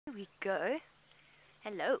we go.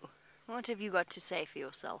 Hello. What have you got to say for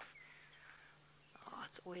yourself? Oh,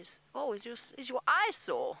 it's always... Oh, is your eye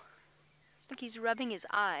sore? Look, he's rubbing his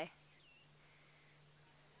eye.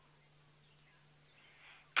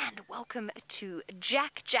 And welcome to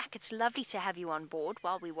Jack. Jack, it's lovely to have you on board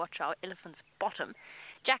while we watch our elephant's bottom.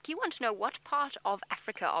 Jack, you want to know what part of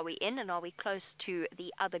Africa are we in, and are we close to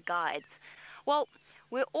the other guides? Well,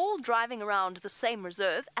 we're all driving around the same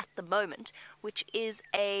reserve at the moment, which is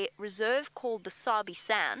a reserve called the Sabi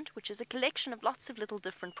Sand, which is a collection of lots of little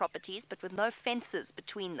different properties, but with no fences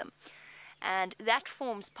between them. And that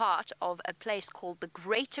forms part of a place called the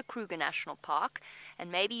Greater Kruger National Park.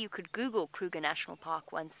 And maybe you could Google Kruger National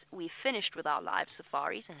Park once we've finished with our live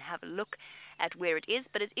safaris and have a look at where it is.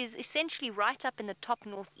 But it is essentially right up in the top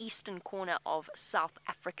northeastern corner of South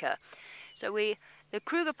Africa. So the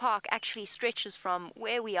Kruger Park actually stretches from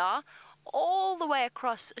where we are all the way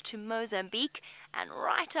across to Mozambique and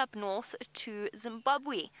right up north to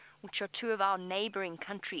Zimbabwe, which are two of our neighboring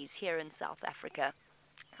countries here in South Africa.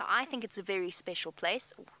 So I think it's a very special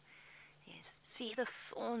place. Oh, yes, see the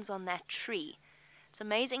thorns on that tree. It's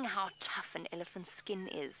amazing how tough an elephant's skin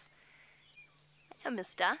is. Hello,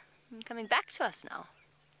 mister. You're coming back to us now.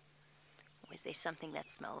 Or is there something that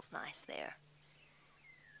smells nice there?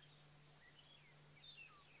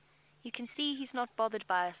 You can see he's not bothered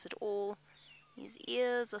by us at all. His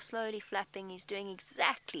ears are slowly flapping. He's doing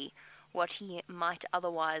exactly what he might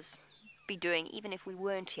otherwise be doing, even if we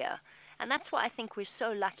weren't here. And that's why I think we're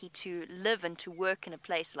so lucky to live and to work in a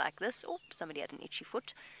place like this. Oh, somebody had an itchy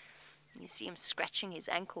foot. You see him scratching his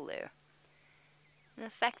ankle there. And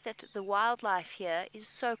the fact that the wildlife here is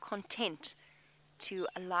so content to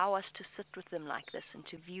allow us to sit with them like this and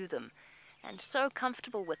to view them, and so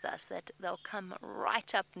comfortable with us that they'll come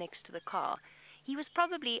right up next to the car. He was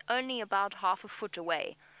probably only about half a foot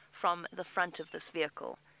away from the front of this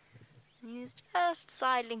vehicle. He was just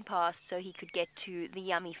sidling past so he could get to the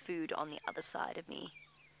yummy food on the other side of me.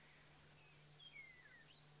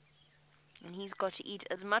 And he's got to eat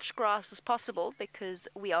as much grass as possible because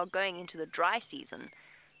we are going into the dry season,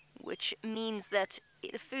 which means that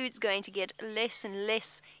the food's going to get less and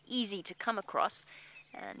less easy to come across,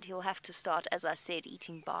 and he'll have to start, as I said,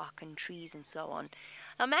 eating bark and trees and so on.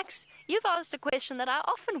 Now, Max, you've asked a question that I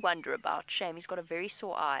often wonder about. Shame, he's got a very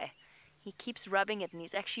sore eye. He keeps rubbing it, and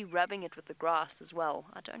he's actually rubbing it with the grass as well.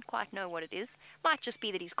 I don't quite know what it is. Might just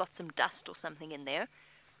be that he's got some dust or something in there.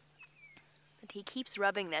 But he keeps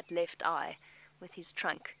rubbing that left eye with his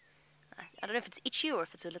trunk. I don't know if it's itchy or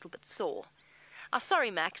if it's a little bit sore. Oh,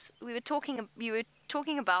 sorry, Max. You were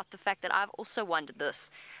talking about the fact that I've also wondered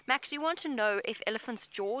this. Max, you want to know if elephants'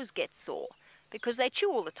 jaws get sore? Because they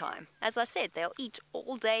chew all the time. As I said, they'll eat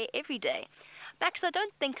all day, every day. Max, I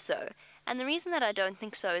don't think so. And the reason that I don't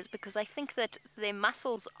think so is because I think that their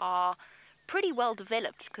muscles are pretty well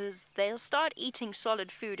developed, because they'll start eating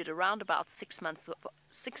solid food at around about 6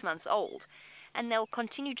 months old. And they'll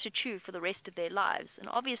continue to chew for the rest of their lives. And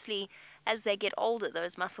obviously, as they get older,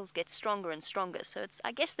 those muscles get stronger and stronger. So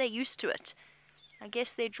I guess they're used to it. I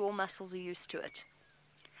guess their jaw muscles are used to it.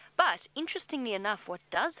 But, interestingly enough, what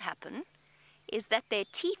does happen is that their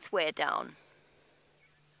teeth wear down.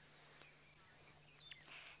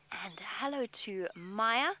 And hello to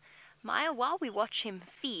Maya. Maya, while we watch him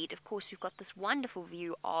feed, of course, we've got this wonderful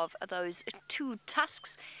view of those two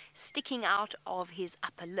tusks sticking out of his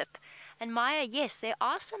upper lip. And Maya, yes, there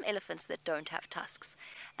are some elephants that don't have tusks.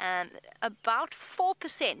 About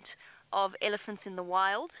 4% of elephants in the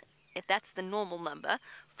wild, if that's the normal number,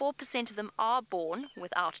 4% of them are born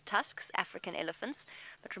without tusks, African elephants.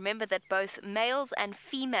 But remember that both males and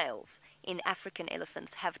females in African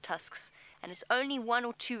elephants have tusks. And it's only 1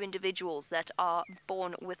 or 2 individuals that are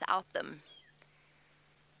born without them.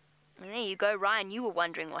 And there you go, Ryan. You were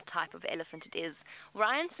wondering what type of elephant it is.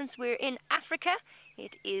 Ryan, since we're in Africa,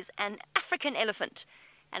 it is an African elephant.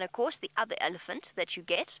 And of course, the other elephant that you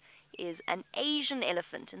get is an Asian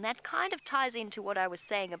elephant. And that kind of ties into what I was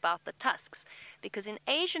saying about the tusks. Because in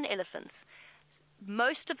Asian elephants,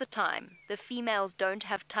 most of the time, the females don't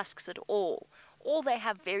have tusks at all. Or they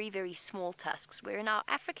have very, very small tusks. Where in our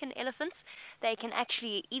African elephants, they can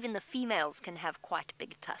actually, even the females can have quite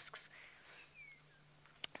big tusks.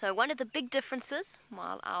 So one of the big differences,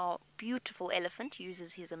 while our beautiful elephant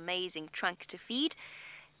uses his amazing trunk to feed,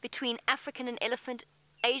 between African and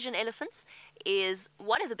Asian elephants, is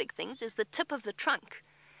one of the big things is the tip of the trunk.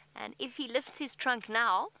 And if he lifts his trunk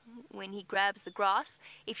now, when he grabs the grass,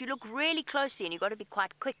 if you look really closely, and you've got to be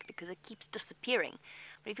quite quick because it keeps disappearing,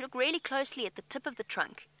 but if you look really closely at the tip of the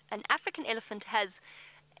trunk, an African elephant has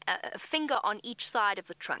a finger on each side of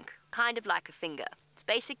the trunk, kind of like a finger. It's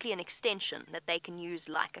basically an extension that they can use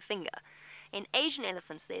like a finger. In Asian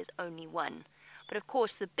elephants, there's only one. But of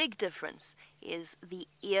course, the big difference is the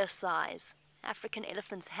ear size. African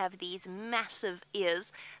elephants have these massive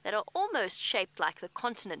ears that are almost shaped like the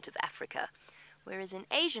continent of Africa, whereas in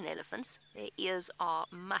Asian elephants, their ears are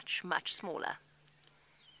much, much smaller.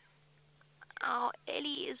 Our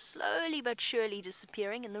Ellie is slowly but surely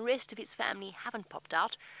disappearing, and the rest of his family haven't popped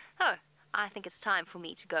out. Oh, I think it's time for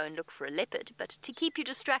me to go and look for a leopard, but to keep you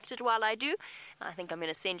distracted while I do, I think I'm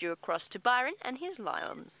going to send you across to Byron and his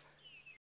lions.